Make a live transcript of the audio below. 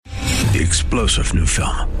The explosive new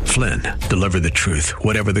film, Flynn, deliver the truth,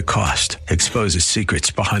 whatever the cost, exposes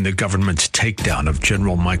secrets behind the government's takedown of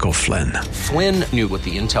General Michael Flynn. Flynn knew what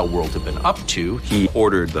the intel world had been up to. He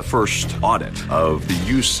ordered the first audit of the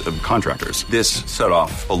use of contractors. This set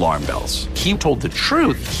off alarm bells. He told the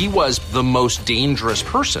truth. He was the most dangerous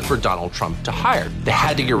person for Donald Trump to hire. They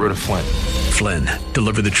had to get rid of Flynn. Flynn,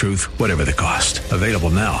 deliver the truth, whatever the cost. Available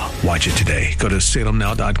now. Watch it today. Go to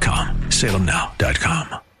salemnow.com.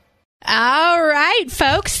 salemnow.com. All right,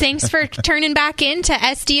 folks. Thanks for turning back into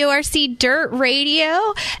SDORC Dirt Radio,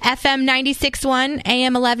 FM 96.1,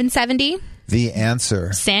 AM 1170. The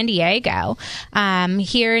Answer. San Diego.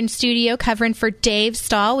 Here in studio covering for Dave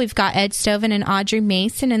Stahl. We've got Ed Stoven and Audrey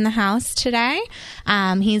Mason in the house today.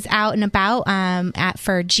 He's out and about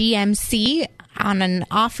for GMC on an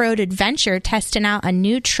off-road adventure, testing out a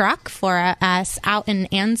new truck for us out in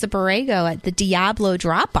Anza Borrego at the Diablo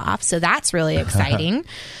drop-off. So that's really exciting.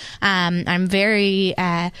 I'm very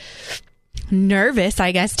nervous,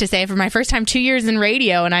 I guess, to say, for my first time 2 years in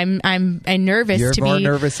radio, and I'm nervous. You're to more be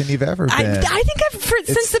nervous than you've ever been. I think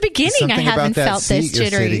since the beginning, I haven't felt this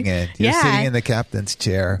jittery. You're sitting in. You're sitting in the captain's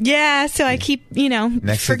chair. Yeah, so I keep,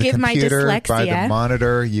 next forgive to the computer, my dyslexia. by the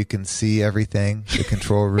monitor, you can see everything. The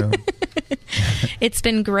control room. It's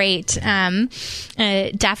been great.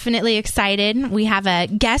 Definitely excited. We have a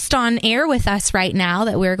guest on air with us right now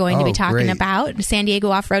that we're going to be talking about. San Diego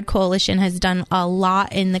Off-Road Coalition has done a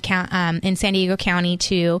lot in the in San Diego County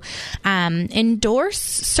to endorse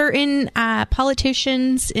certain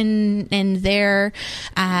politicians in their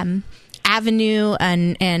avenue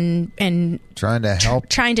and trying to help,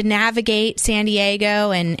 trying to navigate San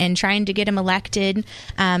Diego and trying to get them elected,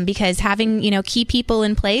 because having key people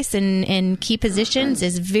in place and key positions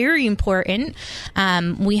is very important.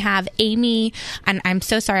 We have Amy, and I'm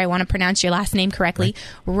so sorry, I want to pronounce your last name correctly,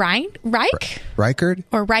 Reichert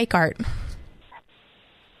or Reichart.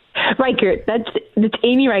 Reichert. That's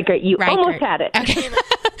Amy Reichert. You almost had it. Okay.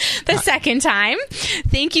 The second time.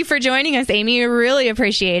 Thank you for joining us, Amy. We really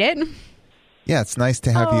appreciate it. Yeah, it's nice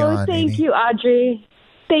to have you on, thank Amy. you, Audrey.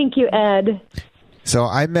 Thank you, Ed. So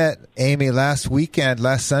I met Amy last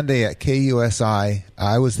Sunday at KUSI.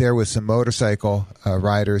 I was there with some motorcycle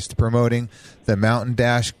riders promoting the Mountain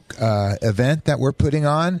Dash event that we're putting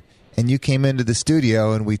on. And you came into the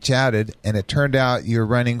studio and we chatted, and it turned out you're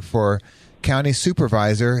running for county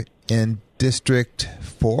supervisor in District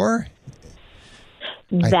 4?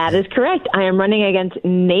 That is correct. I am running against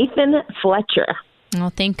Nathan Fletcher. Oh,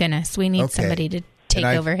 thank goodness. We need somebody to take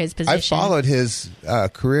over his position. I followed his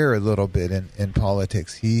career a little bit in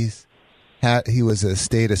politics. He was a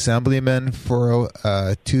state assemblyman for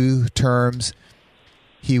 2 terms.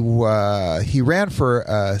 He ran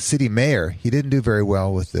for city mayor. He didn't do very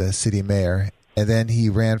well with the city mayor. And then he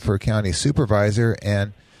ran for county supervisor,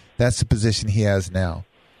 and that's the position he has now.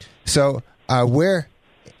 So Audrey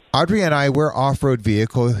and I, we're off-road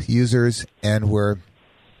vehicle users, and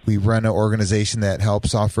we run an organization that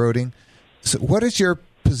helps off-roading. So what is your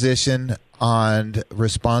position on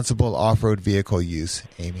responsible off-road vehicle use,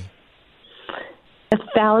 Amy?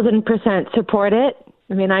 1,000% support it.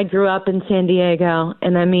 I mean, I grew up in San Diego,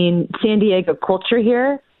 and San Diego culture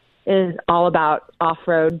here is all about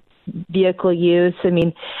off-road vehicle use.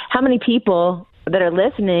 How many people that are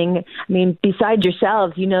listening, besides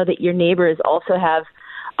yourselves, you know that your neighbors also have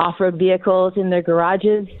off-road vehicles in their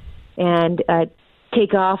garages and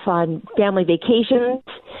take off on family vacations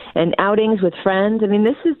and outings with friends.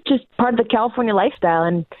 This is just part of the California lifestyle,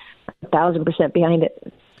 and 1,000% behind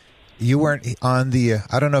it. You weren't on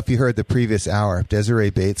I don't know if you heard the previous hour. Desiree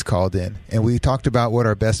Bates called in, and we talked about what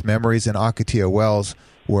our best memories in Ocotillo Wells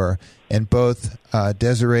were. And both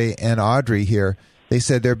Desiree and Audrey here, they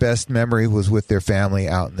said their best memory was with their family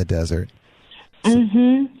out in the desert.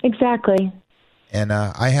 Exactly. And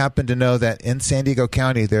I happen to know that in San Diego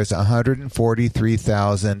County, there's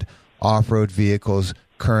 143,000 off-road vehicles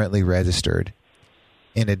currently registered.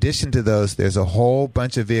 In addition to those, there's a whole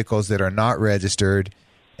bunch of vehicles that are not registered,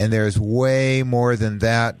 and there's way more than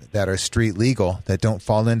that are street legal that don't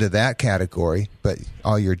fall into that category. But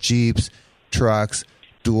all your Jeeps, trucks,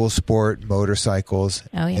 dual sport motorcycles.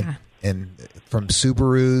 Oh, yeah. And from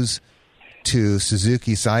Subarus to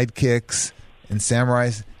Suzuki Sidekicks and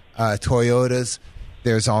Samurais, Toyotas,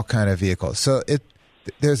 there's all kind of vehicles. So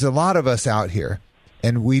there's a lot of us out here,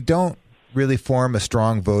 and we don't really form a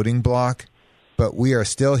strong voting bloc, but we are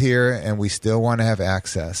still here, and we still want to have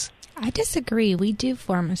access. I disagree. We do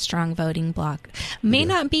form a strong voting bloc. May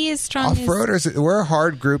not be as strong Off-roaders, we're a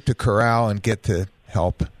hard group to corral and get to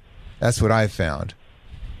help. That's what I've found.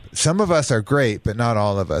 Some of us are great, but not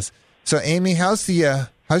all of us. So, Amy, how's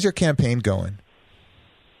your campaign going?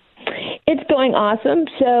 It's going awesome.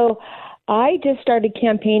 So I just started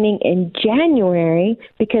campaigning in January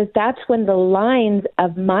because that's when the lines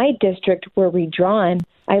of my district were redrawn.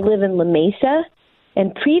 I live in La Mesa,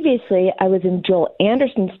 and previously I was in Joel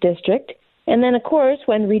Anderson's district. And then, of course,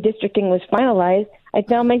 when redistricting was finalized, I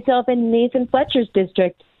found myself in Nathan Fletcher's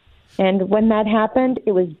district. And when that happened,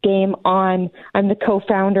 it was game on. I'm the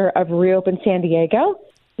co-founder of Reopen San Diego,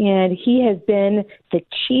 and he has been the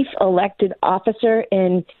chief elected officer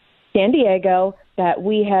in San Diego that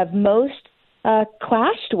we have most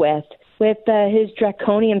clashed with his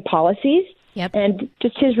draconian policies. Yep. And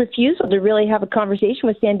just his refusal to really have a conversation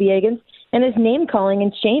with San Diegans and his name-calling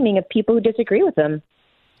and shaming of people who disagree with him.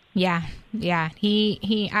 Yeah.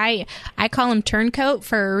 I call him Turncoat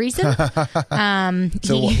for a reason.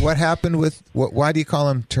 So what happened with, why do you call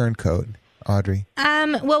him Turncoat, Audrey?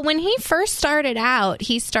 Well, when he first started out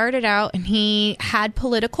and he had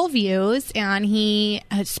political views, and he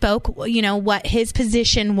spoke, what his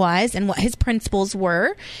position was and what his principles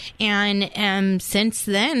were. And since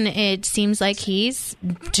then, it seems like he's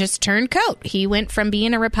just turned coat. He went from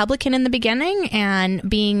being a Republican in the beginning and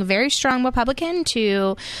being a very strong Republican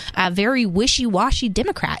to a very wishy-washy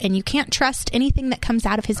Democrat. And you can't trust anything that comes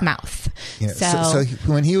out of his mouth. Yeah, so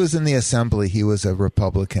when he was in the assembly, he was a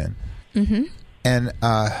Republican. Mm-hmm. And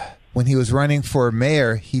when he was running for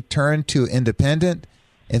mayor, he turned to independent,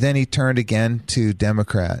 and then he turned again to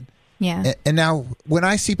Democrat. Yeah. And now, when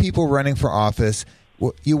I see people running for office,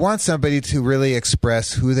 you want somebody to really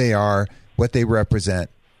express who they are, what they represent.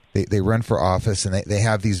 They run for office, and they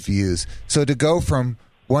have these views. So to go from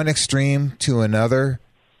one extreme to another,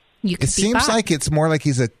 it seems like it's more like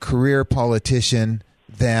he's a career politician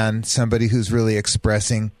than somebody who's really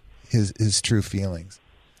expressing his true feelings.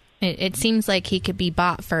 It seems like he could be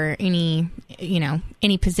bought for any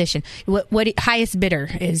position. What highest bidder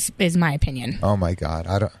is my opinion. Oh my God,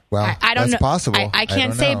 I don't that's know. Possible. I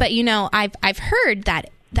can't say, but I've heard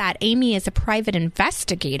that Amy is a private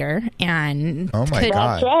investigator and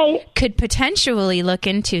could potentially look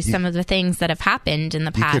into some of the things that have happened in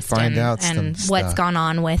the past could find out and some what's stuff. gone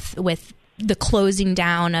on with the closing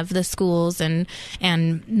down of the schools and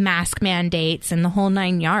mask mandates and the whole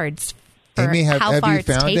 9 yards. Amy, have you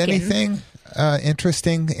found anything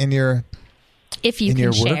interesting in your If you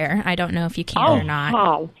can share. Work? I don't know if you can or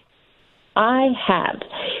not. I have.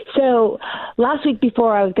 So last week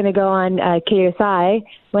before I was going to go on KSI,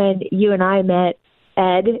 when you and I met,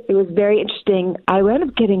 Ed, it was very interesting. I wound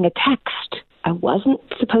up getting a text I wasn't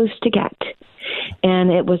supposed to get.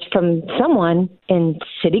 And it was from someone in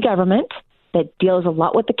city government that deals a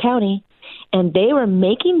lot with the county. And they were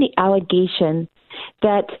making the allegation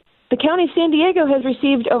that the county of San Diego has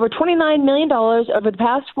received over $29 million over the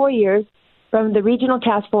past 4 years from the Regional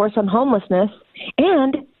Task Force on Homelessness,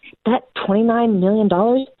 and that $29 million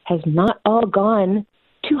has not all gone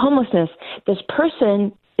to homelessness. This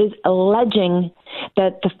person is alleging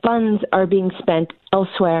that the funds are being spent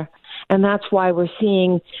elsewhere, and that's why we're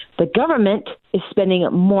seeing the government is spending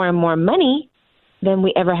more and more money than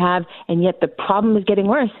we ever have, and yet the problem is getting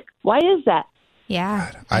worse. Why is that?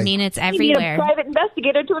 Yeah. I mean, it's everywhere. You need a private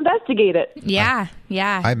investigator to investigate it. Yeah.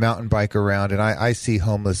 I mountain bike around, and I see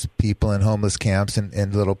homeless people in homeless camps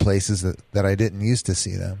and little places that I didn't used to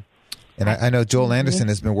see them. And I know Joel Anderson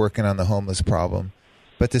has been working on the homeless problem.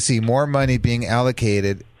 But to see more money being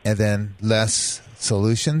allocated and then less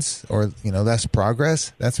solutions or, less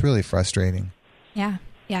progress, that's really frustrating. Yeah.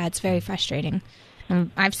 Yeah, it's very frustrating.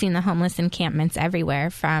 I've seen the homeless encampments everywhere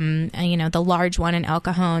from, the large one in El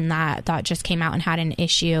Cajon that just came out and had an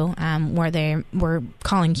issue where they were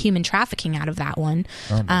calling human trafficking out of that one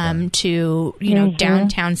to,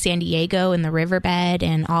 downtown San Diego and the riverbed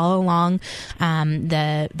and all along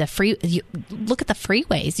the free. Look at the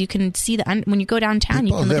freeways. You can see when you go downtown,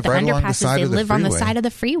 you can look at the underpasses. They live on the side of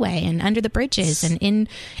the freeway and under the bridges. And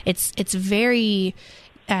it's very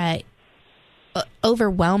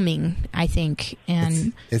overwhelming, I think,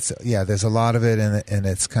 and it's there's a lot of it, and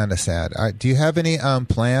it's kind of sad. Do you have any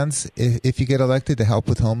plans if you get elected to help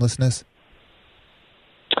with homelessness?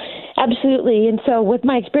 Absolutely. And so, with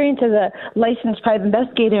my experience as a licensed private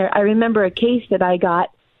investigator, I remember a case that I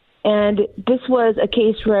got, and this was a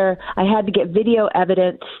case where I had to get video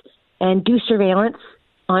evidence and do surveillance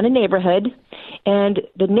on a neighborhood. And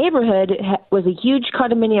the neighborhood was a huge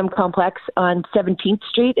condominium complex on 17th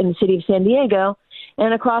Street in the city of San Diego.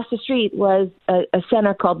 And across the street was a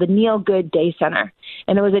center called the Neil Good Day Center.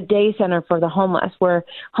 And it was a day center for the homeless, where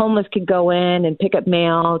homeless could go in and pick up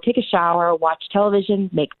mail, take a shower, watch television,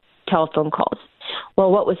 make telephone calls.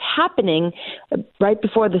 Well, what was happening right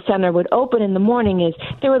before the center would open in the morning is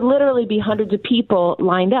there would literally be hundreds of people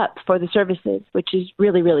lined up for the services, which is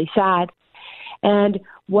really, really sad. And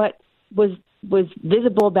what was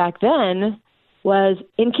visible back then was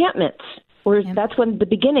encampments. That's when the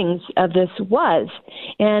beginnings of this was.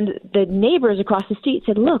 And the neighbors across the street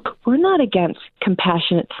said, look, we're not against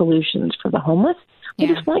compassionate solutions for the homeless. We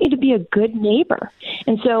just want you to be a good neighbor.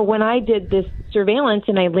 And so when I did this surveillance,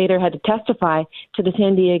 and I later had to testify to the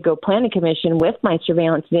San Diego Planning Commission with my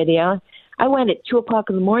surveillance video, I went at 2 o'clock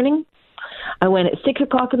in the morning. I went at 6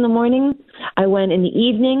 o'clock in the morning. I went in the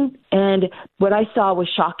evening. And what I saw was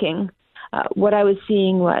shocking. What I was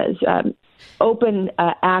seeing was open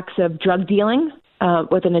acts of drug dealing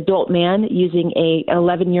with an adult man using an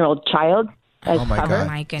 11-year-old child. Oh, my God. Oh,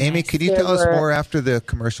 my goodness. Amy, could you tell us more after the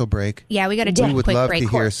commercial break? Yeah, we got to take a quick break. We would love to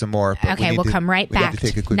hear some more. Okay, we'll come right back.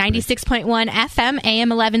 96.1 FM, AM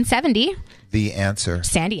 1170. The Answer.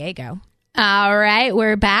 San Diego. All right,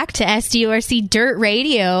 we're back to SDORC Dirt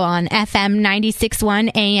Radio on FM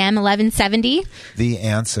 96.1 AM 1170. The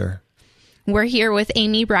Answer. We're here with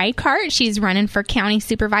Amy Reichardt. She's running for county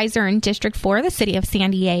supervisor in District 4, the city of San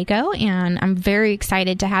Diego. And I'm very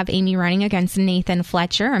excited to have Amy running against Nathan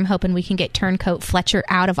Fletcher. I'm hoping we can get Turncoat Fletcher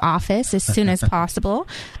out of office as soon as possible.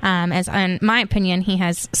 As in my opinion, he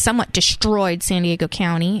has somewhat destroyed San Diego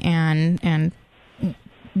County and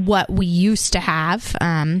what we used to have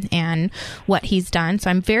and what he's done. So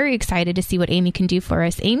I'm very excited to see what Amy can do for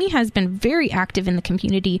us. Amy has been very active in the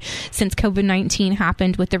community since COVID-19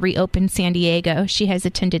 happened with the Reopen San Diego. She has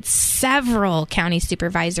attended several county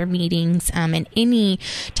supervisor meetings and any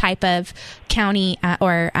type of county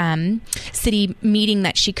or city meeting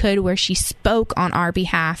that she could where she spoke on our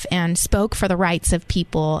behalf and spoke for the rights of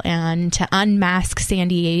people and to unmask San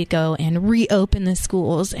Diego and reopen the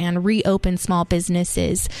schools and reopen small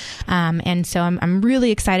businesses. And so I'm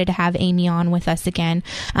really excited to have Amy on with us again.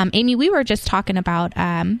 Amy, we were just talking about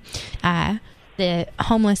the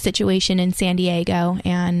homeless situation in San Diego,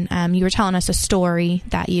 and you were telling us a story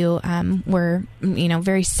that you were,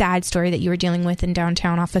 very sad story that you were dealing with in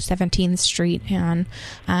downtown off of 17th Street, and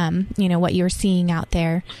what you were seeing out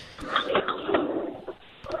there.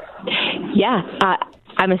 Yeah,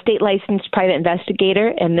 I'm a state licensed private investigator,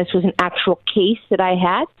 and this was an actual case that I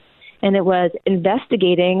had. And it was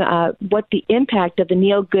investigating what the impact of the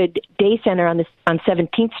Neil Good Day Center on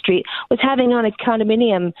 17th Street was having on a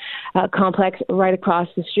condominium complex right across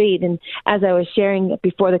the street. And as I was sharing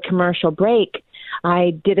before the commercial break,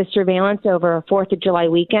 I did a surveillance over a 4th of July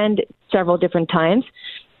weekend several different times,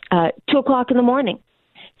 2 o'clock in the morning,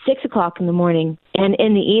 6 o'clock in the morning, and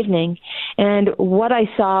in the evening. And what I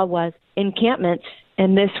saw was encampments,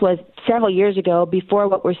 and this was several years ago before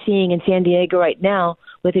what we're seeing in San Diego right now,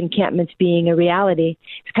 with encampments being a reality.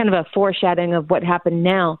 It's kind of a foreshadowing of what happened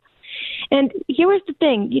now. And here was the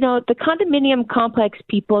thing, the condominium complex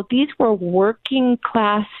people, these were working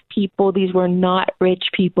class people. These were not rich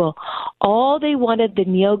people. All they wanted the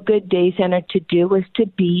Neil Good Day Center to do was to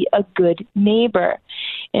be a good neighbor.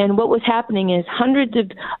 And what was happening is hundreds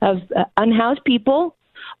of unhoused people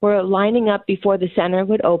were lining up before the center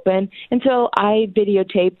would open. And so I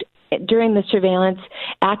videotaped during the surveillance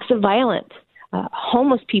acts of violence.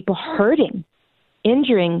 Homeless people hurting,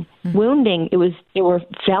 injuring, wounding. There were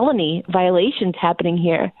felony violations happening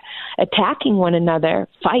here, attacking one another,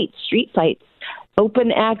 street fights,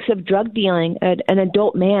 open acts of drug dealing, an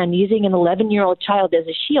adult man using an 11-year-old child as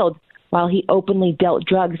a shield while he openly dealt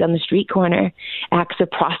drugs on the street corner, acts of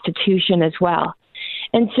prostitution as well.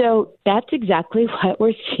 And so that's exactly what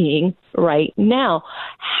we're seeing right now.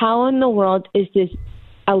 How in the world is this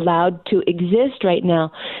allowed to exist right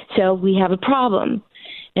now? So we have a problem,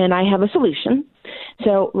 and I have a solution.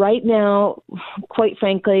 So right now, quite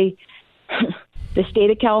frankly, the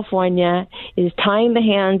state of California is tying the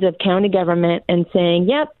hands of county government and saying,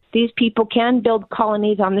 yep, these people can build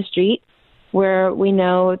colonies on the street where we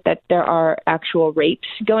know that there are actual rapes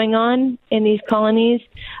going on in these colonies,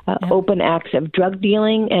 open acts of drug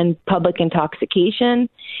dealing and public intoxication,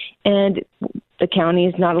 and the county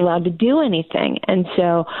is not allowed to do anything. And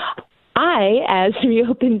so I, as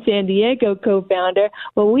Reopen San Diego co-founder,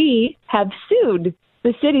 we have sued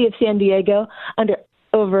the city of San Diego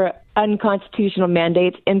over unconstitutional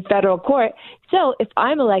mandates in federal court. So if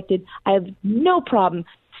I'm elected, I have no problem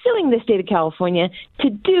suing the state of California to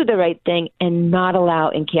do the right thing and not allow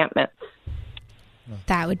encampments.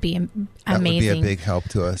 That would be amazing. That would be a big help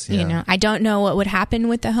to us. Yeah. I don't know what would happen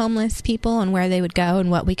with the homeless people and where they would go and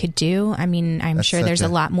what we could do. I mean, I'm sure there's a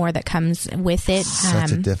lot more that comes with it.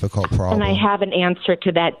 Such a difficult problem. And I have an answer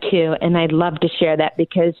to that too, and I'd love to share that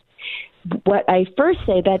because what I first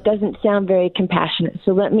say, that doesn't sound very compassionate.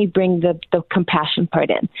 So let me bring the compassion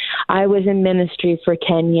part in. I was in ministry for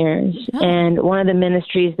 10 years, and one of the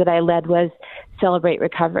ministries that I led was Celebrate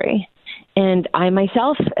Recovery. And I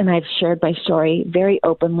myself, and I've shared my story very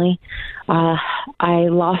openly, I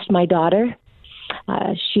lost my daughter.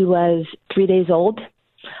 She was 3 days old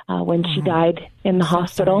when she died in the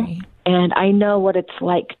hospital. Sorry. And I know what it's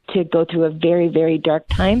like to go through a very, very dark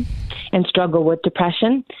time and struggle with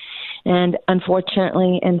depression. And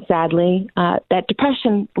unfortunately and sadly, that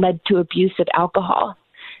depression led to abuse of alcohol.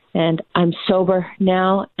 And I'm sober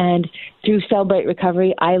now. And through Celebrate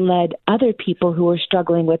Recovery, I led other people who were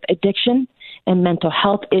struggling with addiction and mental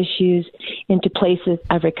health issues into places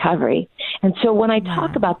of recovery. And so when I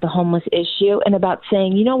talk about the homeless issue and about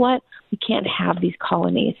saying, you know what, we can't have these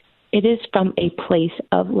colonies, it is from a place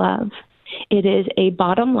of love. It is a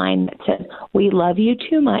bottom line that says we love you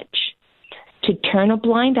too much to turn a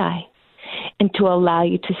blind eye and to allow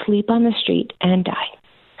you to sleep on the street and die.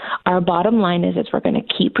 Our bottom line is we're going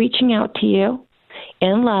to keep reaching out to you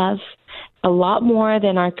in love, a lot more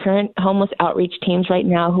than our current homeless outreach teams right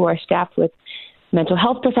now who are staffed with mental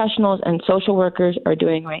health professionals and social workers are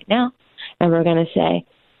doing right now. And we're going to say,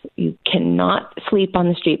 you cannot sleep on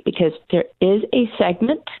the street, because there is a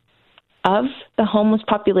segment of the homeless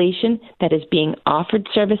population that is being offered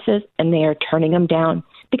services and they are turning them down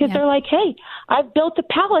because they're like, hey, I've built a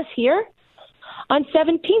palace here on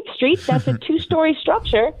 17th Street. That's a 2-story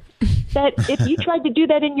structure that if you tried to do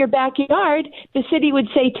that in your backyard, the city would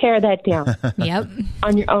say, tear that down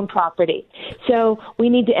on your own property. So we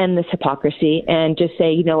need to end this hypocrisy and just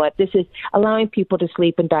say, you know what, this is allowing people to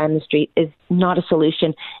sleep and die on the street is not a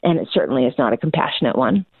solution, and it certainly is not a compassionate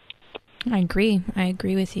one. I agree. I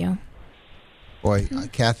agree with you. Boy,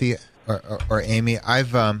 Kathy or Amy,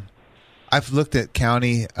 I've looked at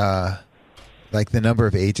county, like the number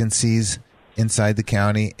of agencies inside the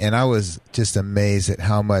county, and I was just amazed at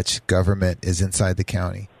how much government is inside the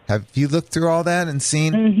county. Have you looked through all that and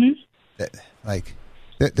seen that, like,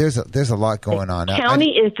 there's a lot going on? The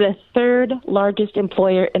county is the third largest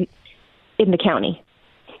employer in the county.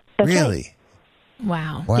 That's really?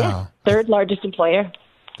 Right. Wow. Yeah, third largest employer.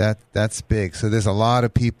 That's big. So there's a lot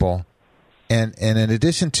of people. And in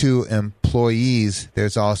addition to employees,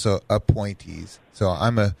 there's also appointees. So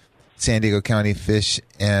I'm a San Diego County Fish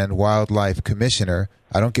and Wildlife Commissioner.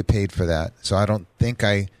 I don't get paid for that. So I don't think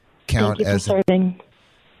I count as serving.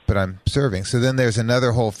 But I'm serving. So then there's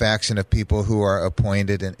another whole faction of people who are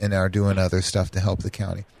appointed and are doing other stuff to help the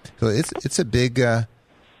county. So it's a big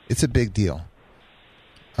deal.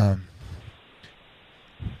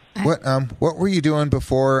 What were you doing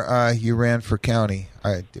before you ran for county?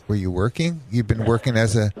 Were you working? You've been working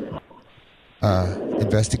as a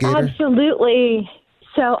investigator? Absolutely.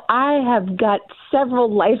 So I have got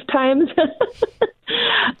several lifetimes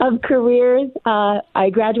of careers. I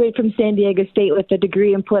graduated from San Diego State with a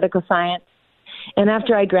degree in political science. And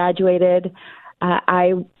after I graduated,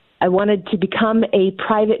 I wanted to become a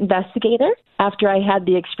private investigator. After I had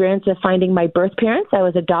the experience of finding my birth parents, I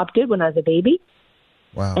was adopted when I was a baby.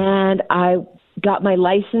 Wow. And I got my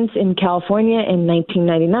license in California in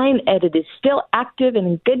 1999, and it is still active and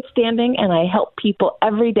in good standing, and I help people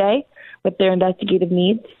every day with their investigative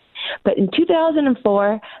needs. But in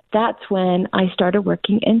 2004, that's when I started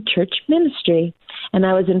working in church ministry, and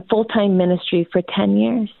I was in full-time ministry for 10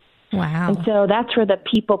 years. Wow. And so that's where the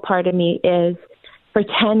people part of me is. For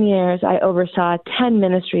 10 years, I oversaw 10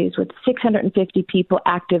 ministries with 650 people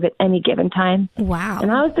active at any given time. Wow.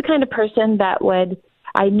 And I was the kind of person that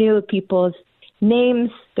I knew people's names,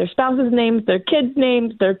 their spouses' names, their kids'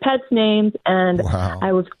 names, their pets' names, and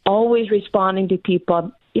I was always responding to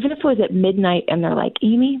people, even if it was at midnight, and they're like,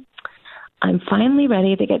 Amy, I'm finally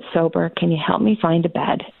ready to get sober. Can you help me find a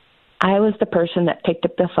bed? I was the person that picked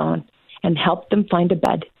up the phone and helped them find a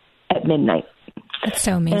bed at midnight. That's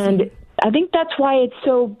so amazing. And I think that's why it's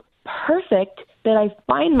so perfect that I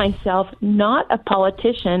find myself not a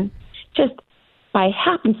politician, just by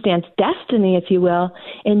happenstance, destiny, if you will,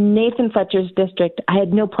 in Nathan Fletcher's district. I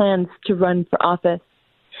had no plans to run for office.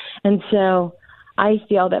 And so I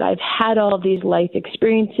feel that I've had all of these life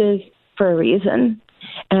experiences for a reason.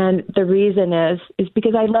 And the reason is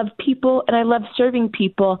because I love people and I love serving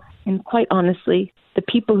people. And quite honestly, the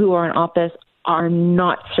people who are in office are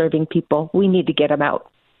not serving people. We need to get them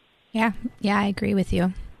out. Yeah, I agree with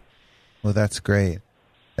you. Well, that's great.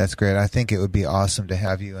 That's great. I think it would be awesome to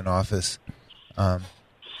have you in office. I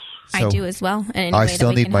do as well. I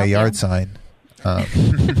still need my yard sign. That's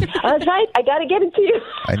right. I got to get it to you.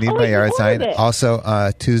 I need my yard sign.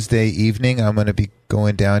 Also, Tuesday evening, I'm going to be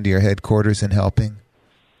going down to your headquarters and helping.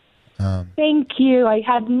 Thank you. I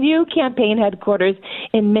have new campaign headquarters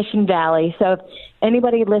in Mission Valley. So if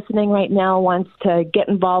anybody listening right now wants to get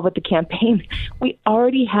involved with the campaign, we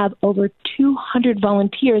already have over 200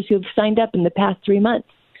 volunteers who have signed up in the past 3 months.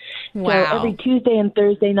 Wow. So every Tuesday and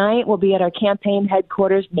Thursday night, we'll be at our campaign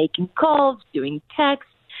headquarters making calls, doing texts,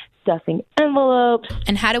 stuffing envelopes.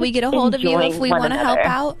 And how do we get a hold of you if we want to help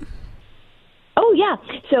out? Oh, yeah.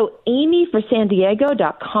 So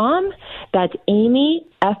amyforsandiego.com. That's Amy,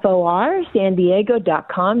 F-O-R,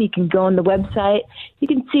 sandiego.com. You can go on the website. You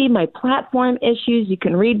can see my platform issues. You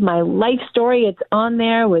can read my life story. It's on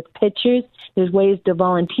there with pictures. There's ways to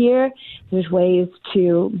volunteer. There's ways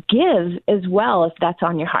to give as well if that's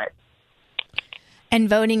on your heart. And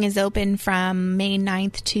voting is open from May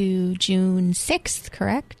 9th to June 6th,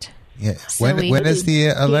 correct? Yeah. So When is the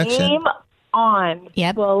election? Game on.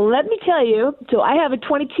 Yep. Well, let me tell you. So I have a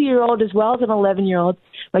 22-year-old as well as an 11-year-old.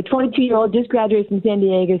 My 22-year-old just graduated from San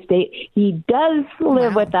Diego State. He does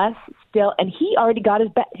live with us still, and he already got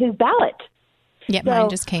his ballot. Yep, mine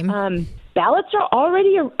just came. Ballots are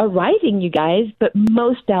already arriving, you guys, but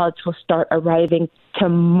most ballots will start arriving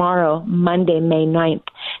tomorrow, Monday, May 9th.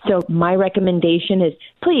 So my recommendation is,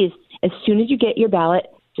 please, as soon as you get your ballot,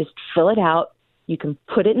 just fill it out. You can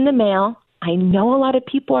put it in the mail. I know a lot of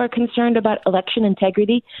people are concerned about election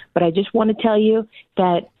integrity, but I just want to tell you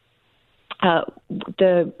that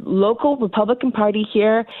the local Republican Party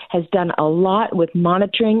here has done a lot with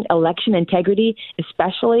monitoring election integrity,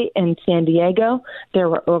 especially in San Diego. There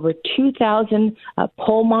were over 2,000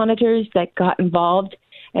 poll monitors that got involved.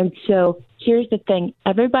 And so here's the thing.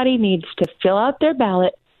 Everybody needs to fill out their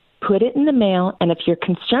ballot, put it in the mail, and if you're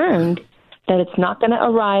concerned that it's not going to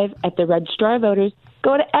arrive at the Registrar of Voters,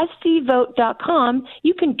 go to sdvote.com.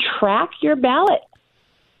 You can track your ballot.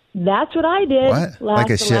 That's what I did. What? Like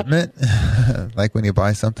a shipment? Like when you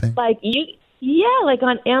buy something? Like like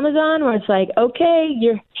on Amazon where it's like, okay,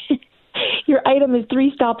 your item is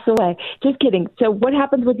 3 stops away. Just kidding. So what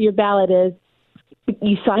happens with your ballot is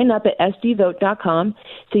you sign up at sdvote.com.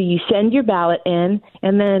 So you send your ballot in,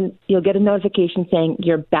 and then you'll get a notification saying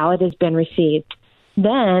your ballot has been received.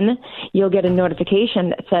 Then you'll get a notification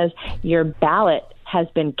that says your ballot has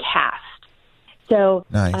been cast. So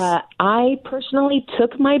nice. I personally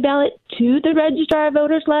took my ballot to the Registrar of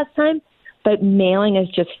Voters last time, but mailing is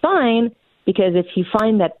just fine because if you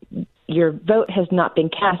find that your vote has not been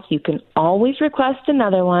cast, you can always request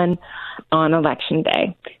another one on Election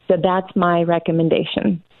Day. So that's my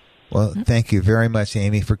recommendation. Well, thank you very much,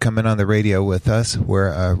 Amy, for coming on the radio with us.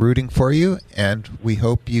 We're rooting for you, and we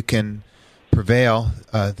hope you can prevail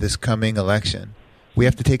this coming election. We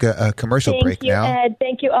have to take a commercial break now. Thank you, Ed.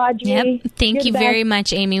 Thank you, Audrey. Yep. Thank you very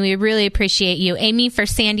much, Amy. We really appreciate you.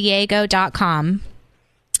 amyforsandiego.com.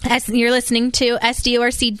 You're listening to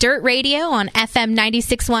SDORC Dirt Radio on FM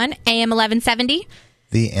 96.1, AM 1170.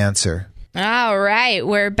 The Answer. All right.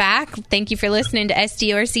 We're back. Thank you for listening to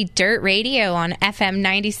SDORC Dirt Radio on FM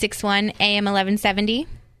 96.1, AM 1170.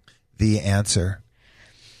 The Answer.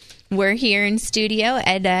 We're here in studio,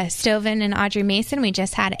 Ed Stovin and Audrey Mason. We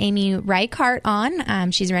just had Amy Reichart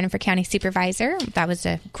on. She's running for county supervisor. That was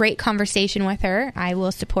a great conversation with her. I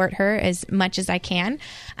will support her as much as I can.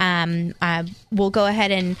 We'll go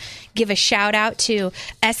ahead and give a shout out to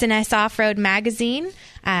SNS Off-Road Magazine.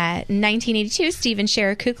 1982, Stephen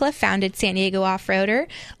Sherry-Kukla founded San Diego Off-Roader,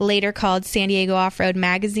 later called San Diego Off-Road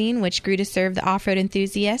Magazine, which grew to serve the off-road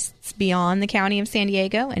enthusiasts beyond the county of San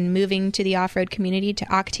Diego, and moving to the off-road community to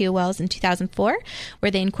Ocotillo Wells in 2004,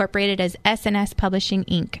 where they incorporated as SNS Publishing,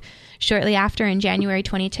 Inc. Shortly after, in January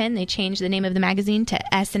 2010, they changed the name of the magazine to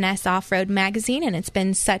SNS Off-Road Magazine, and it's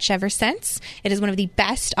been such ever since. It is one of the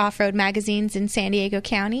best off-road magazines in San Diego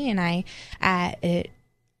County, and I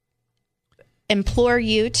implore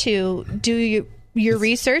you to do your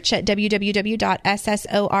research at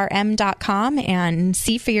www.ssorm.com and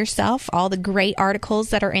see for yourself all the great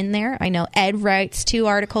articles that are in there. I know Ed writes 2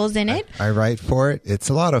 articles in it. I write for it. It's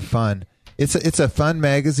a lot of fun. It's a fun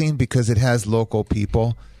magazine because it has local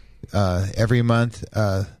people. Every month,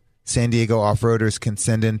 San Diego off-roaders can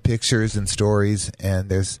send in pictures and stories, and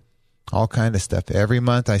there's all kind of stuff. Every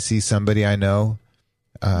month I see somebody I know,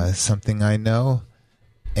 something I know,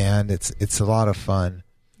 and it's a lot of fun.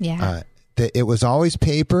 Yeah. It was always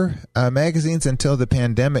paper magazines until the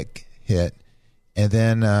pandemic hit, and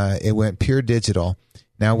then it went pure digital.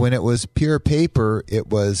 Now, when it was pure paper, it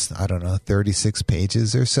was, 36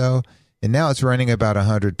 pages or so, and now it's running about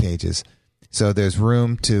 100 pages. So there's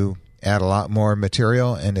room to add a lot more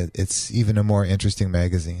material, and it's even a more interesting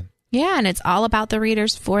magazine. Yeah, and it's all about the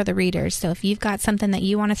readers for the readers. So if you've got something that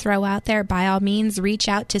you want to throw out there, by all means, reach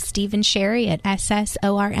out to Stephen Sherry at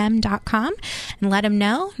ssorm.com and let him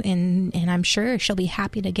know, and I'm sure she'll be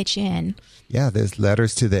happy to get you in. Yeah, there's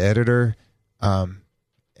letters to the editor.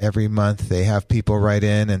 Every month they have people write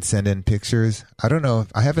in and send in pictures. I don't know.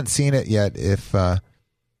 I haven't seen it yet if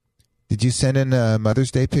Did you send in a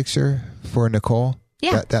Mother's Day picture for Nicole?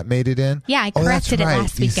 Yeah. That made it in? Yeah, I corrected it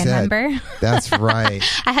last weekend, remember? That's right.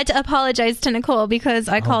 I had to apologize to Nicole because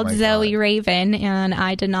I called Zoe Raven, and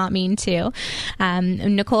I did not mean to.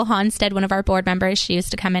 Nicole Honstead, one of our board members, she used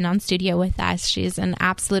to come in on studio with us. She's an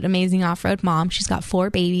absolute amazing off-road mom. She's got 4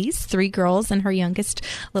 babies, 3 girls, and her youngest,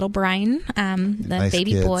 little Brian, the nice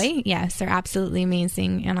baby kids. boy. Yes, they're absolutely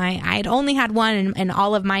amazing. And I'd only had one in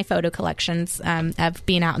all of my photo collections of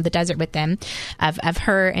being out in the desert with them, of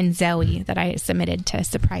her and Zoe that I submitted to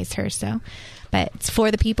surprise her. So, but it's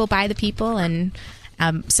for the people, by the people, and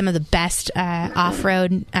some of the best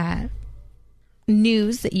off-road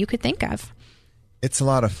news that you could think of. It's a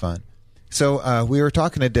lot of fun. So we were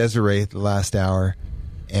talking to Desiree the last hour,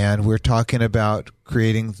 and we're talking about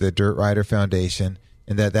creating the Dirt Rider Foundation,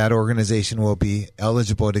 and that organization will be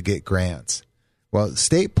eligible to get grants. Well,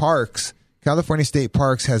 California State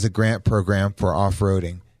Parks has a grant program for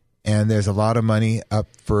off-roading, and there's a lot of money up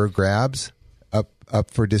for grabs, up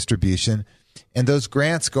for distribution. And those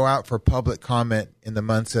grants go out for public comment in the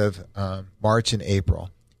months of March and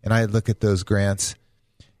April. And I look at those grants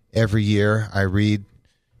every year. I read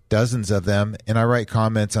dozens of them, and I write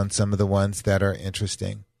comments on some of the ones that are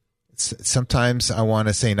interesting. Sometimes I want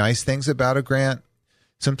to say nice things about a grant.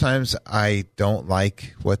 Sometimes I don't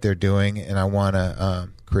like what they're doing, and I want to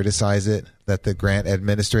criticize it, let the grant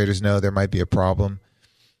administrators know there might be a problem.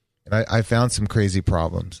 And I found some crazy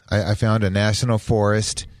problems. I found a national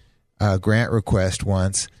forest grant request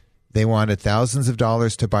once. They wanted thousands of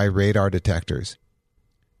dollars to buy radar detectors.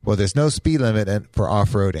 Well, there's no speed limit for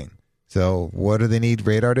off-roading. So what do they need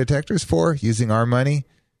radar detectors for? Using our money?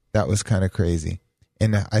 That was kind of crazy.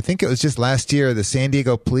 And I think it was just last year, the San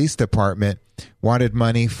Diego Police Department wanted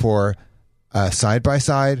money for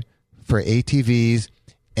side-by-side, for ATVs,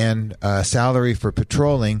 and salary for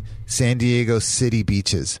patrolling San Diego city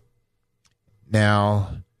beaches.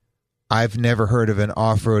 Now, I've never heard of an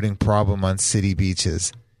off-roading problem on city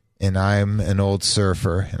beaches, and I'm an old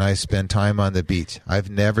surfer, and I spend time on the beach. I've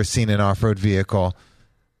never seen an off-road vehicle,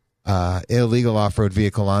 illegal off-road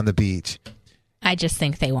vehicle on the beach. I just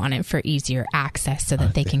think they want it for easier access so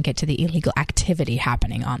that they can get to the illegal activity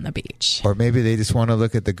happening on the beach. Or maybe they just want to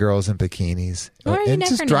look at the girls in bikinis. And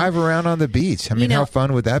just drive around on the beach. I mean, how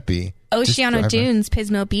fun would that be? Oceano Dunes,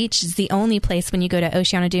 Pismo Beach is the only place when you go to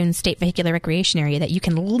Oceano Dunes State Vehicular Recreation Area that you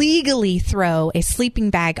can legally throw a sleeping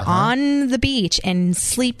bag on the beach and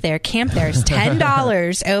sleep there, camp there. It's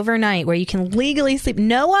 $10 overnight where you can legally sleep.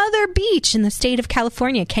 No other beach in the state of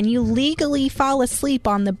California can you legally fall asleep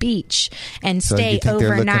on the beach and stay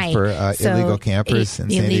overnight. They're looking for illegal campers in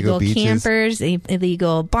San Diego beaches? Illegal campers,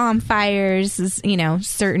 illegal bonfires,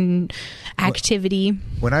 certain activity.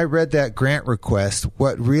 When I read that grant request,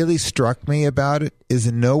 what really struck me about it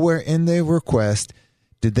is nowhere in the request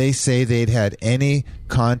did they say they'd had any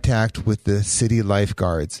contact with the city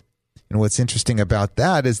lifeguards. And what's interesting about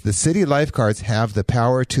that is the city lifeguards have the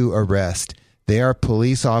power to arrest. They are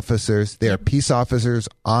police officers. They are peace officers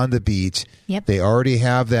on the beach. Yep. They already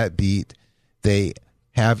have that beat. They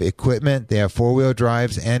have equipment. They have four-wheel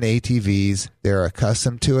drives and ATVs. They're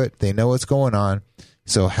accustomed to it. They know what's going on.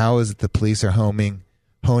 So how is it the police are honing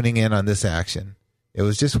in on this action? It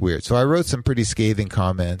was just weird. So I wrote some pretty scathing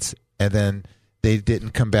comments, and then they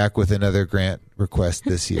didn't come back with another grant request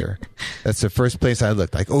this year. That's the first place I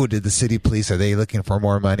looked. Like, did the city police, are they looking for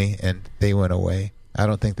more money? And they went away. I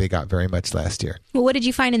don't think they got very much last year. Well, what did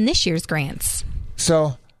you find in this year's grants?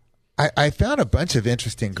 So I found a bunch of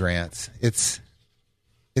interesting grants. It's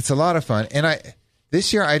a lot of fun. And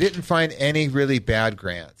this year I didn't find any really bad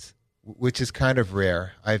grants, which is kind of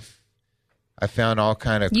rare. I found all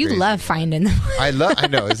kind of. You love finding them. I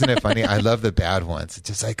know, isn't it funny? I love the bad ones. It's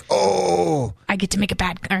just like, I get to make a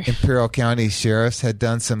bad car. Imperial County sheriffs had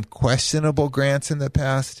done some questionable grants in the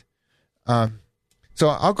past. So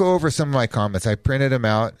I'll go over some of my comments. I printed them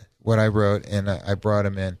out, what I wrote, and I brought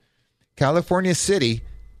them in. California City,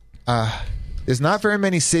 there's not very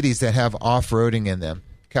many cities that have off-roading in them.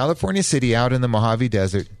 California City, out in the Mojave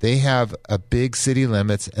Desert, they have a big city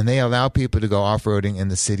limits, and they allow people to go off-roading in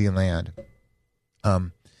the city land.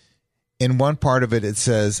 In one part of it, it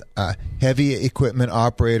says, heavy equipment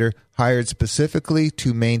operator hired specifically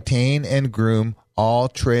to maintain and groom all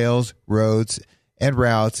trails, roads, and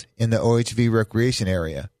routes in the OHV recreation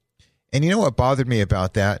area. And you know what bothered me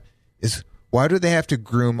about that is, why do they have to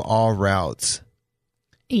groom all routes?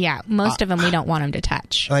 Yeah, most of them we don't want them to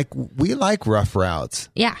touch. Like, we like rough routes.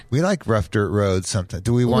 Yeah. We like rough dirt roads sometimes.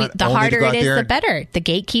 Do we want the only harder to go out it is, there the better. The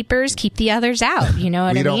gatekeepers keep the others out. You know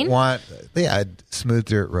what I mean? We don't want smooth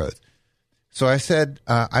dirt roads. So I said,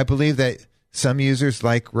 I believe that some users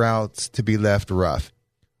like routes to be left rough.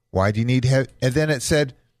 Why do you need heavy? And then it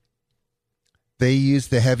said they use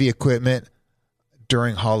the heavy equipment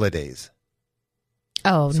during holidays.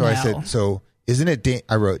 Oh, so no. I said, so isn't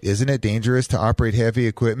it dangerous to operate heavy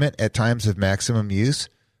equipment at times of maximum use?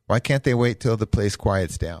 Why can't they wait till the place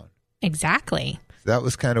quiets down? Exactly. That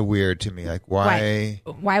was kind of weird to me. Like, why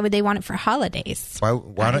would they want it for holidays?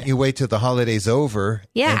 Why don't you wait till the holiday's over?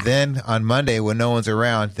 Yeah. And then on Monday when no one's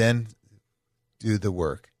around, then do the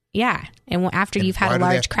work. Yeah. And after you've had a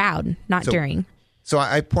large crowd, not during. So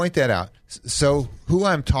I point that out. So who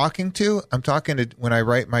I'm talking to when I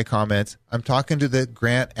write my comments, I'm talking to the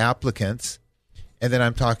grant applicants, and then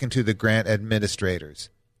I'm talking to the grant administrators,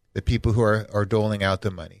 the people who are doling out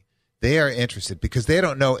the money. They are interested because they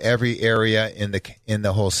don't know every area in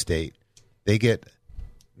the whole state. They get,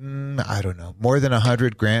 I don't know, more than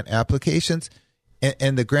 100 grant applications,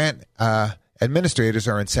 and the grant administrators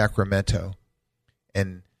are in Sacramento,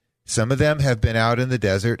 and some of them have been out in the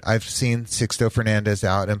desert. I've seen Sixto Fernandez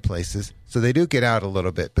out in places, so they do get out a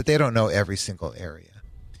little bit, but they don't know every single area.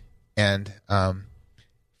 And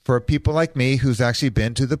for people like me who's actually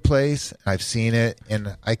been to the place, I've seen it,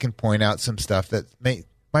 and I can point out some stuff that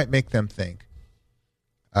might make them think.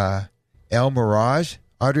 El Mirage.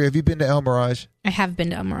 Audrey, have you been to El Mirage? I have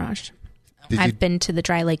been to El Mirage. I've been to the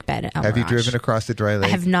dry lake bed at El Mirage. Have you driven across the dry lake?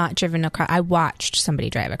 I have not driven across. I watched somebody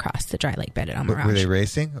drive across the dry lake bed at El Mirage. Were they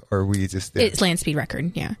racing, or were you just there? It's land speed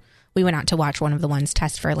record, yeah. We went out to watch one of the ones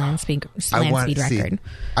test for land speed record.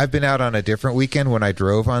 I've been out on a different weekend when I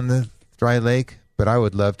drove on the dry lake, but I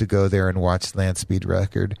would love to go there and watch land speed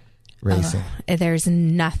record racing. There's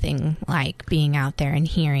nothing like being out there and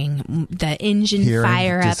hearing the engine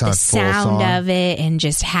fire up, the sound of it, and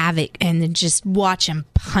just have it, and then just watch them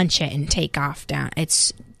punch it and take off down.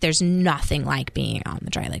 There's nothing like being on the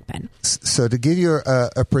dry lake bed. So to give you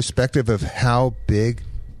a perspective of how big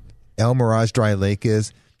El Mirage Dry Lake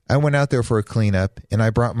is, I went out there for a cleanup, and I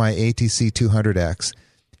brought my ATC 200X,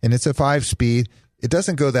 and it's a 5-speed. It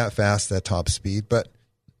doesn't go that fast, that top speed, but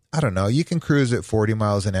I don't know. You can cruise at 40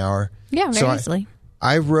 miles an hour. Yeah, very easily.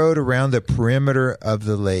 I rode around the perimeter of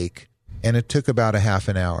the lake, and it took about a half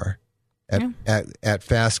an hour at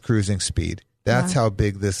fast cruising speed. That's how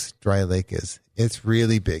big this dry lake is. It's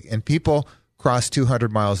really big. And people cross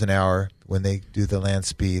 200 miles an hour when they do the land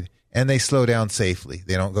speed, and they slow down safely.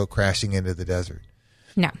 They don't go crashing into the desert.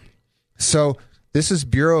 No. So this is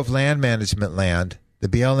Bureau of Land Management land. The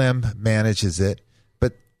BLM manages it.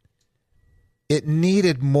 It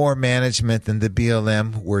needed more management than the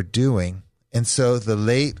BLM were doing. And so the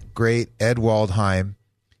late, great Ed Waldheim,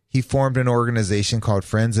 he formed an organization called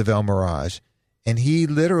Friends of El Mirage, and he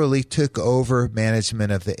literally took over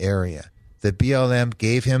management of the area. The BLM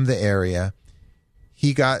gave him the area.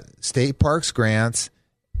 He got state parks grants,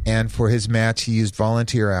 and for his match, he used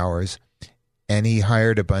volunteer hours, and he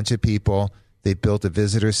hired a bunch of people. They built a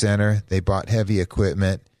visitor center. They bought heavy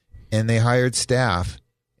equipment, and they hired staff.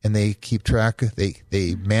 And they keep track.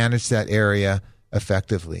 They manage that area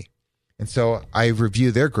effectively. And so I review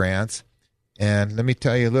their grants. And let me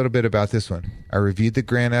tell you a little bit about this one. I reviewed the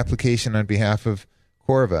grant application on behalf of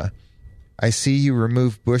Corva. I see you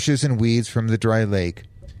remove bushes and weeds from the dry lake.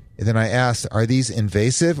 And then I asked, are these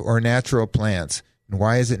invasive or natural plants? And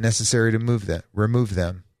why is it necessary to remove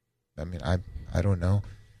them? I mean, I don't know.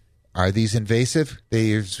 Are these invasive?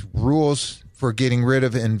 There's rules for getting rid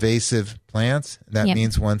of invasive plants. That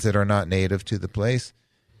means ones that are not native to the place.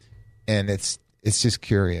 And it's just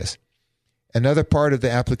curious. Another part of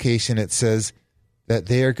the application, it says that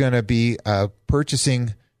they are going to be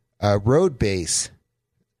purchasing road base.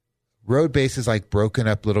 Road base is like broken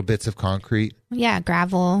up little bits of concrete. Yeah,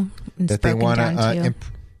 gravel. That they want to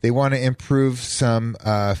they want to improve some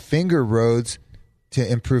finger roads to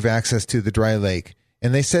improve access to the dry lake.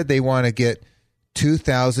 And they said they want to get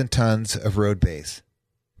 2,000 tons of road base.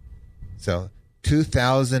 So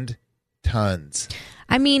 2,000 tons.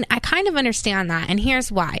 I mean, I kind of understand that, and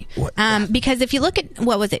here's why. Because if you look at,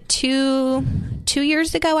 what was it, two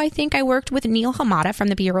years ago, I think I worked with Neil Hamada from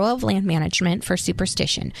the Bureau of Land Management for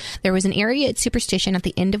Superstition. There was an area at Superstition at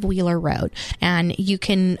the end of Wheeler Road, and you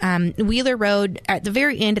can, Wheeler Road at the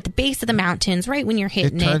very end, at the base of the mountains, right when you're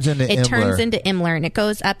hitting it turns into Imler, and it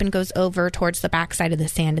goes up and goes over towards the backside of the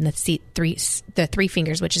sand and the three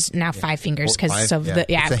fingers, which is now 5 fingers because of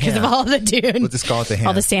all the dune. We'll just call it the hand.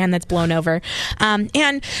 All the sand that's blown over.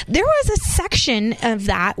 And there was a section of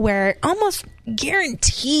that where almost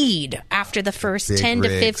guaranteed after the first big 10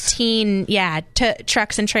 rigs. To 15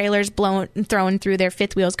 trucks and trailers throwing through their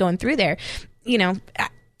fifth wheels going through there,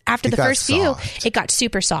 after It the got first few, soft. it got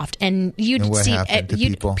super soft, and you'd And what see happened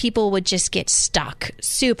to people? would just get stuck,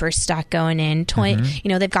 super stuck going in.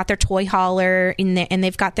 They've got their toy hauler in there, and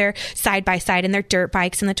they've got their side by side and their dirt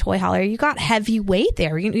bikes in the toy hauler. You got heavy weight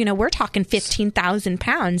there. We're talking 15,000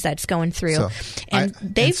 pounds that's going through,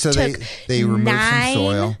 they removed some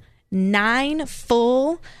soil. 9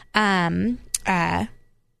 full dump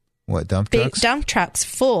big trucks? dump trucks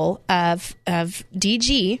full of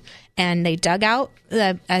DG, and they dug out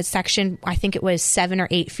a section, I think it was 7 or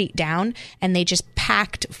 8 feet down, and they just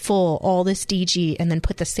packed full all this DG and then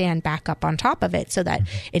put the sand back up on top of it so that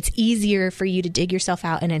it's easier for you to dig yourself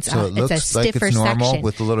out, and it's So it looks a stiffer like it's normal section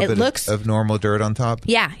with a little bit of normal dirt on top?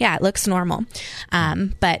 Yeah, it looks normal.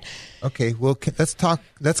 But okay, well,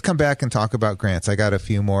 let's come back and talk about grants. I got a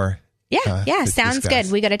few more. Sounds discuss.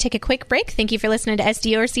 good. We got to take a quick break. Thank you for listening to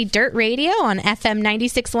SDORC Dirt Radio on FM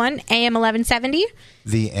 96.1 AM 1170.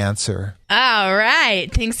 The Answer. All right.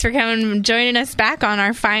 Thanks for joining us back on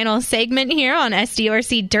our final segment here on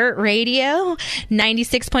SDORC Dirt Radio,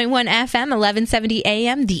 96.1 FM, 1170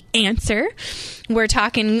 AM, The Answer. We're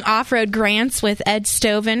talking off-road grants with Ed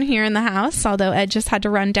Stoven here in the house, although Ed just had to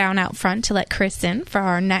run down out front to let Chris in for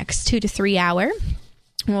our next 2 to 3 hour.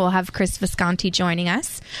 We'll have Chris Visconti joining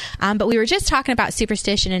us. But we were just talking about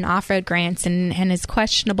superstition and off-road grants and his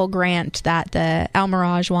questionable grant that the El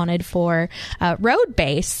Mirage wanted for road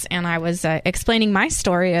base. And I was explaining my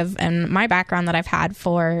story and my background that I've had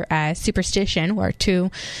for superstition, where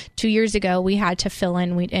two years ago we had to fill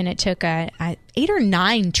in, and it took 8 or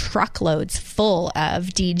 9 truckloads full of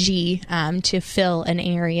DG to fill an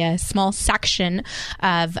area, a small section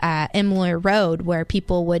of Imler Road, where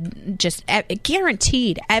people would just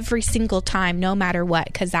guaranteed every single time, no matter what,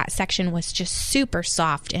 because that section was just super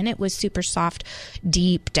soft, and it was super soft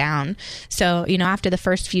deep down. So, after the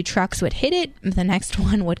first few trucks would hit it, the next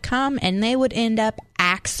one would come, and they would end up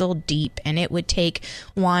axle deep, and it would take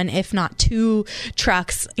 1, if not 2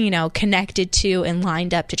 trucks, connected to and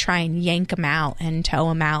lined up to try and yank them out and tow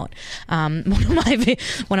them out.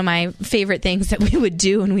 One of my favorite things that we would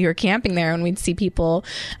do when we were camping there, and we'd see people,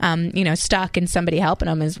 stuck and somebody helping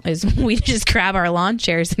them, is we'd just grab our lawn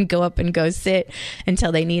chairs and go up and go sit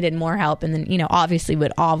until they needed more help. And then, obviously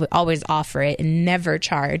would always offer it and never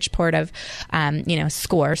charge. Port of,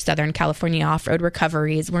 SCORE, Southern California Off-Road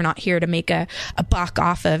Recoveries. We're not here to make a buck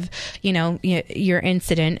off of, your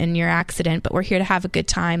incident and your accident, but we're here to have a good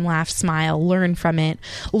time, laugh, smile, learn from it,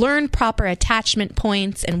 learn proper attachment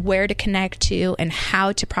points and where to connect to and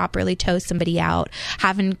how to properly tow somebody out,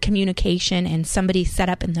 having communication and somebody set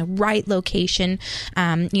up in the right location,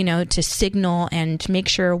 to signal and make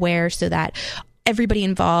sure where, so that everybody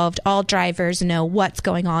involved, all drivers, know what's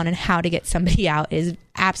going on and how to get somebody out is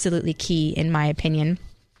absolutely key, in my opinion.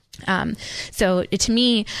 So to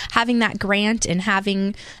me, having that grant and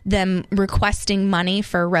having them requesting money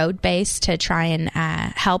for road base to try and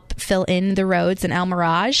help fill in the roads in El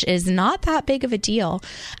Mirage is not that big of a deal.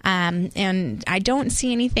 And I don't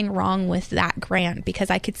see anything wrong with that grant,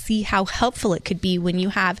 because I could see how helpful it could be when you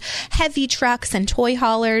have heavy trucks and toy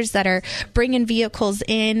haulers that are bringing vehicles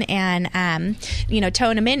in and,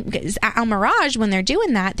 towing them in. Because at El Mirage, when they're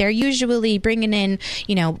doing that, they're usually bringing in,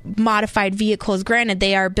 modified vehicles. Granted,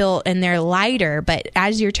 they are built and they're lighter, but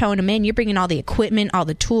as you're towing them in, you're bringing all the equipment, all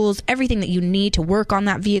the tools, everything that you need to work on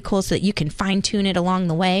that vehicle so that you can fine tune it along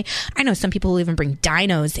the way. I know some people will even bring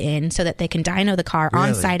dynos in so that they can dyno the car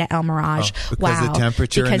on site at El Mirage. Because the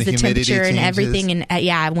temperature and the humidity and changes. everything,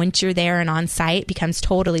 and once you're there and on site, becomes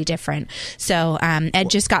totally different. So Ed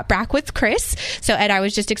just got back with Chris. So Ed, I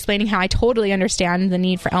was just explaining how I totally understand the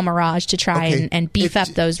need for El Mirage to try and beef up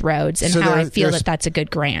those roads, and how I feel that that's a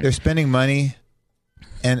good grant. They're spending money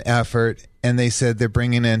and effort, and they said they're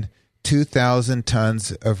bringing in 2,000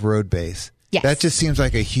 tons of road base. Yes. That just seems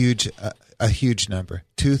like a huge number.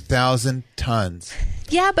 2,000 tons.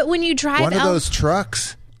 Yeah, but when you drive one of those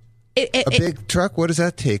trucks, a big truck, what does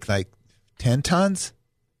that take? Like 10 tons?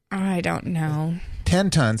 I don't know.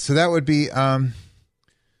 10 tons. So that would be I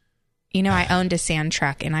owned a sand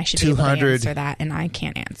truck, and I should be able to answer that, and I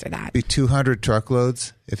can't answer that. Be 200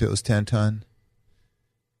 truckloads if it was 10 ton.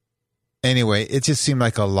 Anyway, it just seemed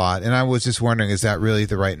like a lot, and I was just wondering, is that really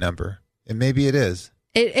the right number? And maybe it is.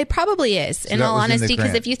 It probably is, So in all honesty,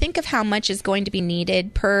 because grant. if you think of how much is going to be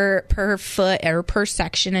needed per foot or per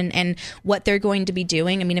section, and what they're going to be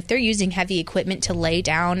doing, I mean, if they're using heavy equipment to lay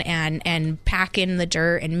down and pack in the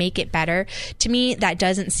dirt and make it better, to me, that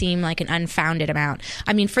doesn't seem like an unfounded amount.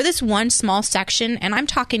 I mean, for this one small section, and I'm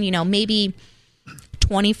talking, maybe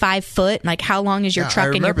 25 foot. Like, how long is your truck I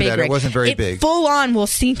in your remember big that. rig? It wasn't very big. Full on will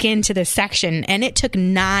sink into the section, and it took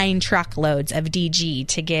 9 truckloads of DG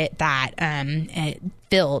to get that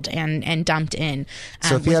filled and dumped in.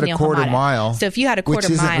 So if you had a quarter mile, which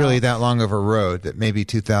isn't really that long of a road, that maybe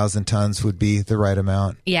 2,000 tons would be the right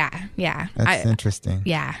amount. Yeah. That's interesting.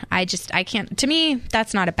 Yeah, I can't. To me,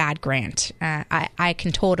 that's not a bad grant. I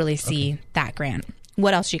can totally see that grant.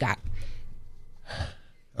 What else you got?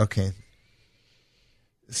 Okay.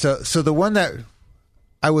 So the one that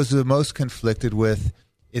I was the most conflicted with,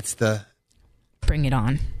 it's the... Bring it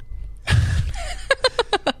on.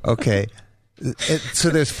 Okay. So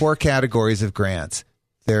there's 4 categories of grants.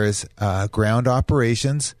 There's ground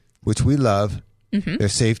operations, which we love. Mm-hmm.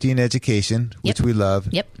 There's safety and education, which we love.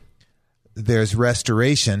 Yep. There's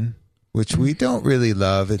restoration, which we don't really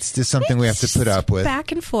love. It's just something we have to put up with.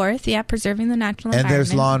 Back and forth, preserving the natural environment. And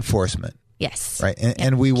there's law enforcement. Yes. Right.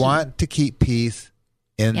 And we want to keep peace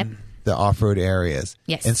in the off-road areas.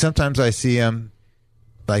 Yes. And sometimes I see them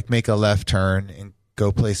like make a left turn and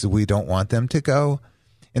go places we don't want them to go.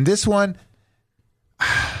 And this one,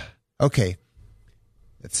 okay,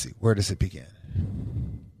 let's see. Where does it begin?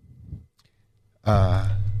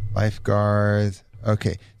 Lifeguards.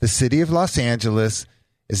 Okay. The city of Los Angeles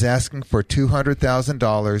is asking for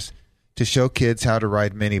 $200,000 to show kids how to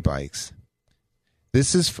ride mini bikes.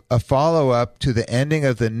 This is a follow-up to the ending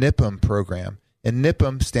of the NIPM program. And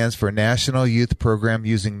NIPM stands for National Youth Program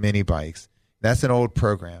Using Mini Bikes. That's an old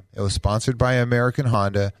program. It was sponsored by American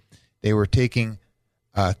Honda. They were taking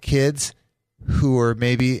kids who were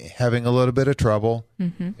maybe having a little bit of trouble,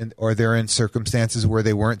 or they're in circumstances where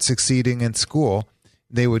they weren't succeeding in school.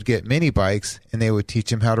 They would get mini bikes, and they would teach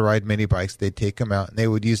them how to ride mini bikes. They'd take them out, and they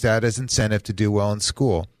would use that as incentive to do well in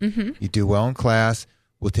school. Mm-hmm. You do well in class,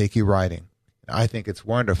 we'll take you riding. I think it's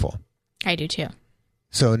wonderful. I do too.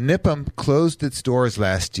 So NIPM closed its doors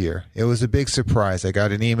last year. It was a big surprise. I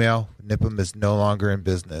got an email. NIPM is no longer in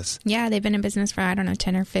business. Yeah, they've been in business for,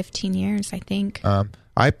 10 or 15 years, I think.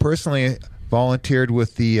 I personally volunteered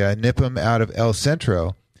with the NIPM out of El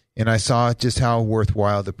Centro, and I saw just how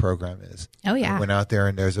worthwhile the program is. Oh, yeah. I went out there,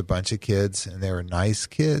 and there's a bunch of kids, and they were nice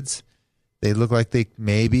kids. They looked like they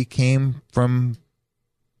maybe came from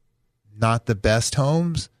not the best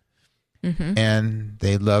homes, and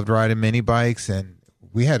they loved riding mini bikes, and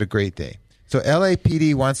we had a great day. So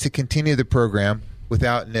LAPD wants to continue the program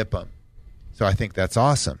without NIPM. So I think that's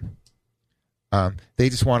awesome. They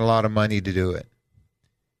just want a lot of money to do it.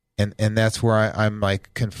 And that's where I'm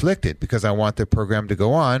like conflicted, because I want the program to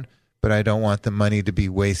go on, but I don't want the money to be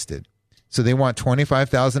wasted. So they want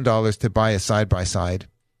 $25,000 to buy a side-by-side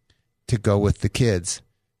to go with the kids.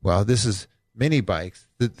 Well, this is mini bikes.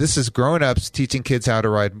 This is grown-ups teaching kids how to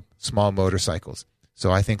ride small motorcycles.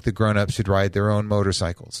 So I think the grown-ups should ride their own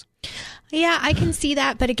motorcycles. Yeah, I can see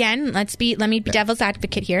that. But again, let me be devil's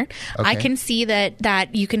advocate here. Okay. I can see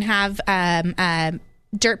that you can have adult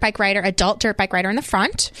dirt bike rider in the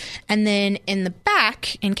front, and then in the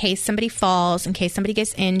back, in case somebody falls, in case somebody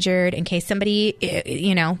gets injured, in case somebody,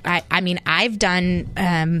 I've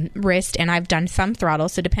done wrist and I've done some throttle.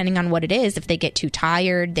 So depending on what it is, if they get too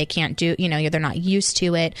tired, they can't do, they're not used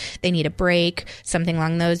to it, they need a break, something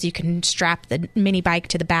along those, you can strap the mini bike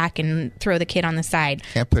to the back and throw the kid on the side.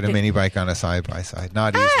 Can't put a mini bike on a side by side.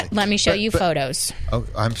 Not easily. Let me show you photos. Oh,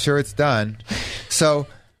 I'm sure it's done. So,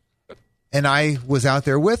 and I was out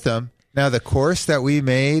there with them. Now, the course that we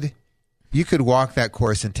made, you could walk that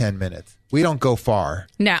course in 10 minutes. We don't go far.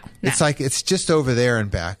 No. It's like it's just over there and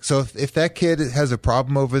back. So if that kid has a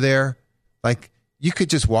problem over there, like you could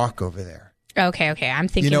just walk over there. Okay. I'm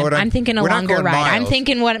thinking. I'm thinking a longer ride. Miles. I'm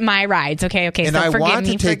thinking what my rides. Okay. And so I forgive want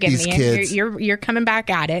me. to take these kids. You're coming back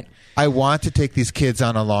at it. I want to take these kids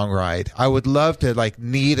on a long ride. I would love to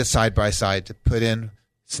need a side by side to put in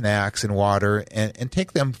snacks and water and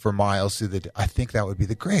take them for miles through the. I think that would be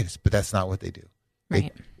the greatest, but that's not what they do.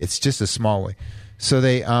 Right. It's just a small way. So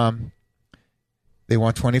they want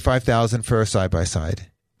 $25,000 for a side by side.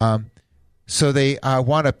 So they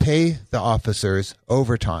want to pay the officers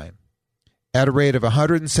overtime at a rate of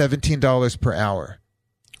 $117 per hour.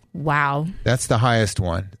 Wow. That's the highest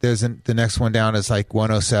one. The next one down is like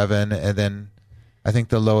 107, and then I think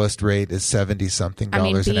the lowest rate is $70-something an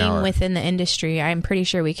hour. Being within the industry, I'm pretty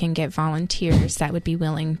sure we can get volunteers that would be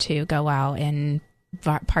willing to go out and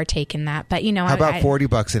partake in that. But how about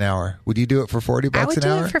 $40 an hour? Would you do it for $40 an hour? I would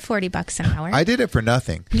do it for $40 an hour. I did it for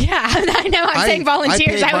nothing. Yeah, I know. I'm saying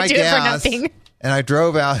volunteers. I would do it for nothing. And I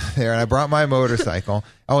drove out there, and I brought my motorcycle.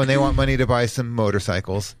 And they want money to buy some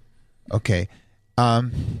motorcycles. Okay.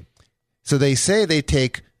 So they say they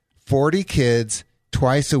take 40 kids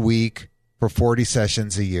twice a week for 40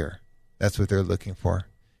 sessions a year. That's what they're looking for.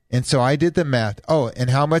 And so I did the math. Oh,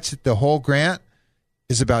 and how much the whole grant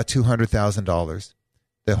is about $200,000.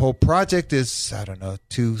 The whole project is, I don't know,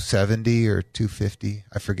 $270 or $250,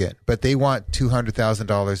 I forget. But they want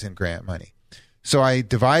 $200,000 in grant money. So I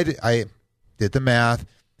did the math.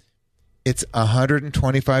 It's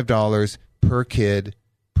 $125 per kid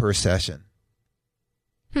per session.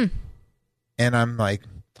 And I'm like,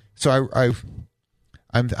 so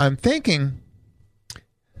I'm thinking,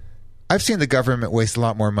 I've seen the government waste a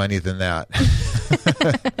lot more money than that.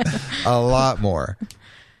 A lot more.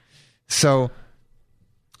 So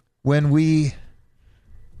when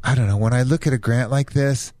I look at a grant like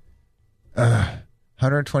this,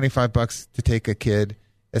 $125 to take a kid,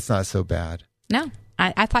 it's not so bad. No,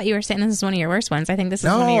 I thought you were saying this is one of your worst ones. I think this is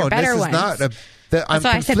one of your better ones. No, this is not. That's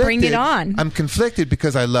why I said bring it on. I'm conflicted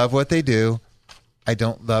because I love what they do. I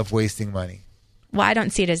don't love wasting money. Well, I don't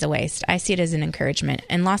see it as a waste. I see it as an encouragement.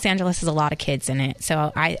 And Los Angeles has a lot of kids in it,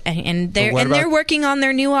 so they're working on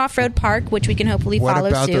their new off-road park, which we can hopefully follow suit.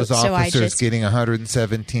 What about those officers getting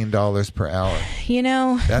 $117 per hour? You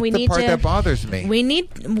know, that's the part that bothers me.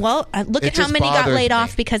 Look at how many got laid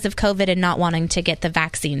off because of COVID and not wanting to get the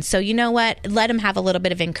vaccine. So you know what? Let them have a little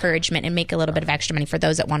bit of encouragement and make a little bit of extra money for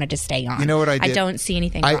those that wanted to stay on. You know what I did? I don't see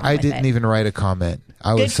anything wrong with it. I didn't even write a comment.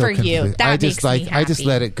 I was so confused. You. That makes me happy. I just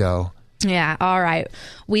let it go. Yeah. All right.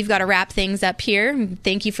 We've got to wrap things up here.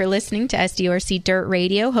 Thank you for listening to SDORC Dirt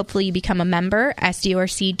Radio. Hopefully you become a member,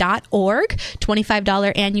 SDORC.org.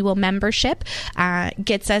 $25 annual membership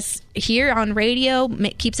gets us here on radio,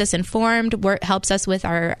 keeps us informed, helps us with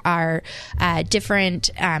our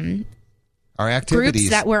different our activities groups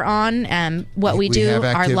that we're on, what we do,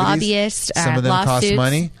 our lobbyists, some of them lawsuits. Cost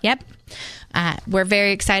money. Yep. We're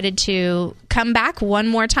very excited to come back one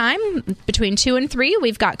more time between 2 and 3.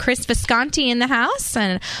 We've got Chris Visconti in the house,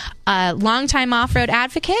 and a longtime off-road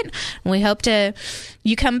advocate. We hope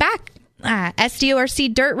you come back.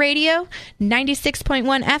 SDORC Dirt Radio, 96.1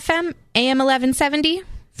 FM, AM 1170.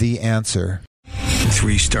 The Answer.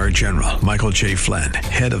 3-star General Michael J. Flynn,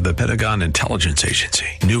 head of the Pentagon Intelligence Agency,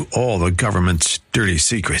 knew all the government's dirty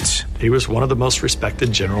secrets. He was one of the most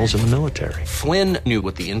respected generals in the military. Flynn knew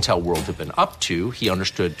what the intel world had been up to. He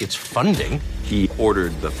understood its funding. He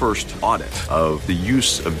ordered the first audit of the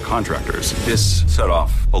use of contractors. This set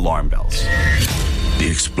off alarm bells. The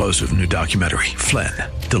explosive new documentary, Flynn,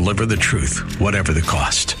 Deliver the Truth, Whatever the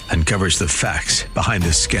Cost, uncovers the facts behind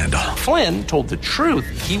this scandal. Flynn told the truth.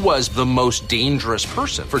 He was the most dangerous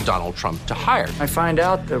person for Donald Trump to hire. I find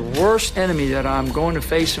out the worst enemy that I'm going to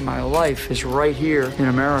face in my life is right here in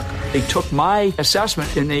America. They took my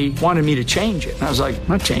assessment and they wanted me to change it. And I was like, I'm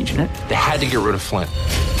not changing it. They had to get rid of Flynn.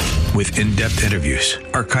 With in-depth interviews,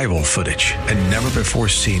 archival footage, and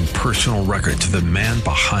never-before-seen personal records of the man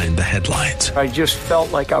behind the headlines. I just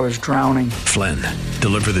felt like I was drowning. Flynn,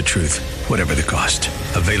 Deliver the Truth, Whatever the Cost.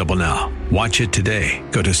 Available now. Watch it today.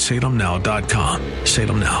 Go to salemnow.com.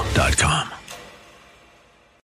 salemnow.com.